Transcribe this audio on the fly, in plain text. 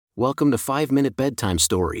Welcome to 5-Minute Bedtime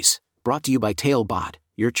Stories, brought to you by Talebot,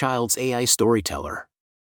 your child's AI storyteller.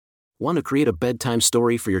 Want to create a bedtime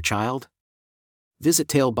story for your child? Visit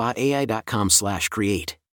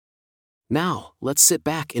talebotai.com/create. Now, let's sit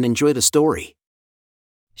back and enjoy the story.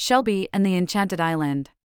 Shelby and the Enchanted Island.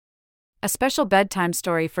 A special bedtime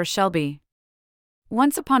story for Shelby.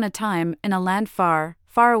 Once upon a time, in a land far,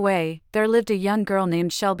 far away, there lived a young girl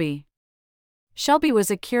named Shelby. Shelby was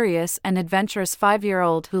a curious and adventurous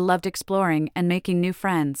 5-year-old who loved exploring and making new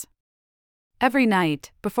friends. Every night,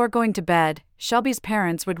 before going to bed, Shelby's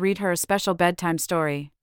parents would read her a special bedtime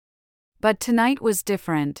story. But tonight was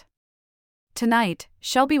different. Tonight,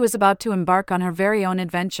 Shelby was about to embark on her very own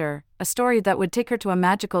adventure, a story that would take her to a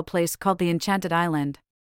magical place called the Enchanted Island.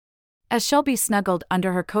 As Shelby snuggled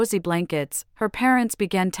under her cozy blankets, her parents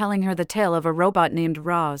began telling her the tale of a robot named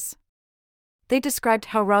Roz. They described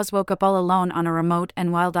how Roz woke up all alone on a remote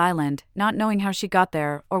and wild island, not knowing how she got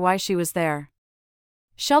there or why she was there.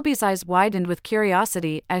 Shelby's eyes widened with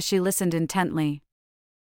curiosity as she listened intently.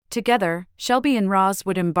 Together, Shelby and Roz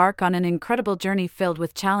would embark on an incredible journey filled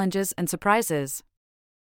with challenges and surprises.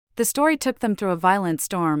 The story took them through a violent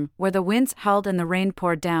storm, where the winds howled and the rain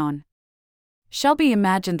poured down. Shelby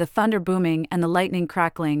imagined the thunder booming and the lightning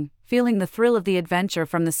crackling, feeling the thrill of the adventure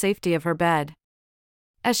from the safety of her bed.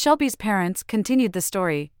 As Shelby's parents continued the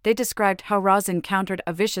story, they described how Roz encountered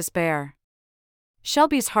a vicious bear.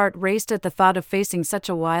 Shelby's heart raced at the thought of facing such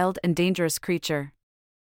a wild and dangerous creature.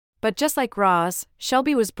 But just like Roz,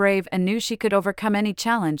 Shelby was brave and knew she could overcome any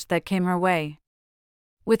challenge that came her way.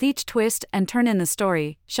 With each twist and turn in the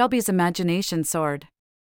story, Shelby's imagination soared.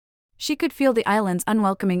 She could feel the island's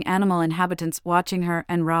unwelcoming animal inhabitants watching her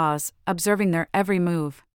and Roz, observing their every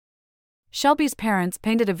move. Shelby's parents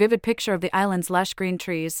painted a vivid picture of the island's lush green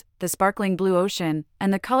trees, the sparkling blue ocean,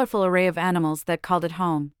 and the colorful array of animals that called it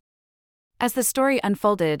home. As the story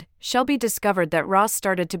unfolded, Shelby discovered that Roz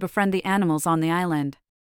started to befriend the animals on the island.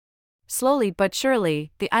 Slowly but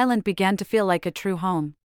surely, the island began to feel like a true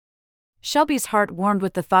home. Shelby's heart warmed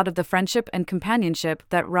with the thought of the friendship and companionship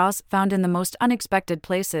that Roz found in the most unexpected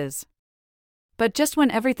places. But just when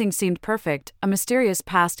everything seemed perfect, a mysterious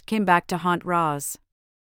past came back to haunt Roz.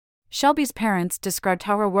 Shelby's parents described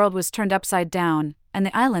how her world was turned upside down, and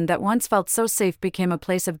the island that once felt so safe became a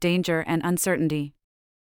place of danger and uncertainty.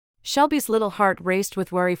 Shelby's little heart raced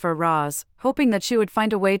with worry for Roz, hoping that she would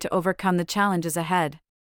find a way to overcome the challenges ahead.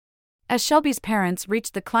 As Shelby's parents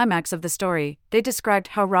reached the climax of the story, they described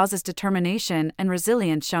how Roz's determination and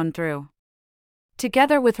resilience shone through.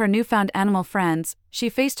 Together with her newfound animal friends, she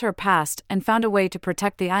faced her past and found a way to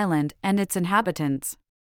protect the island and its inhabitants.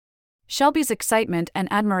 Shelby's excitement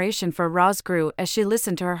and admiration for Roz grew as she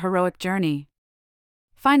listened to her heroic journey.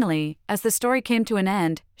 Finally, as the story came to an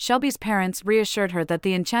end, Shelby's parents reassured her that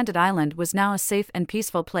the Enchanted Island was now a safe and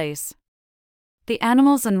peaceful place. The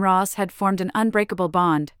animals and Roz had formed an unbreakable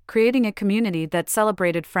bond, creating a community that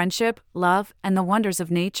celebrated friendship, love, and the wonders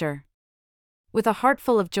of nature. With a heart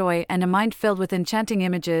full of joy and a mind filled with enchanting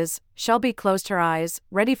images, Shelby closed her eyes,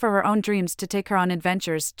 ready for her own dreams to take her on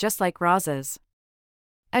adventures just like Roz's.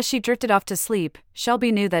 As she drifted off to sleep, Shelby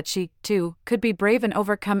knew that she, too, could be brave and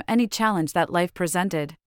overcome any challenge that life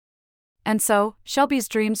presented. And so, Shelby's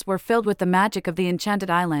dreams were filled with the magic of the Enchanted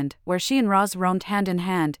Island, where she and Roz roamed hand in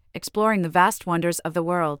hand, exploring the vast wonders of the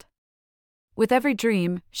world. With every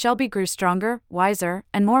dream, Shelby grew stronger, wiser,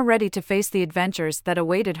 and more ready to face the adventures that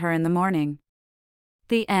awaited her in the morning.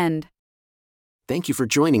 The end. Thank you for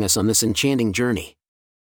joining us on this enchanting journey.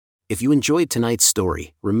 If you enjoyed tonight's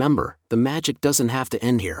story, remember, the magic doesn't have to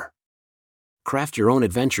end here. Craft your own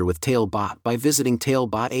adventure with Talebot by visiting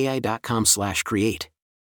talebotai.com/create.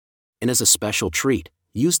 And as a special treat,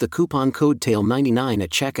 use the coupon code TALE99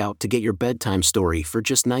 at checkout to get your bedtime story for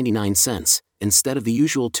just 99 cents, instead of the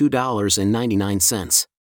usual $2.99.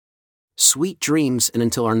 Sweet dreams, and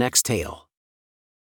until our next tale.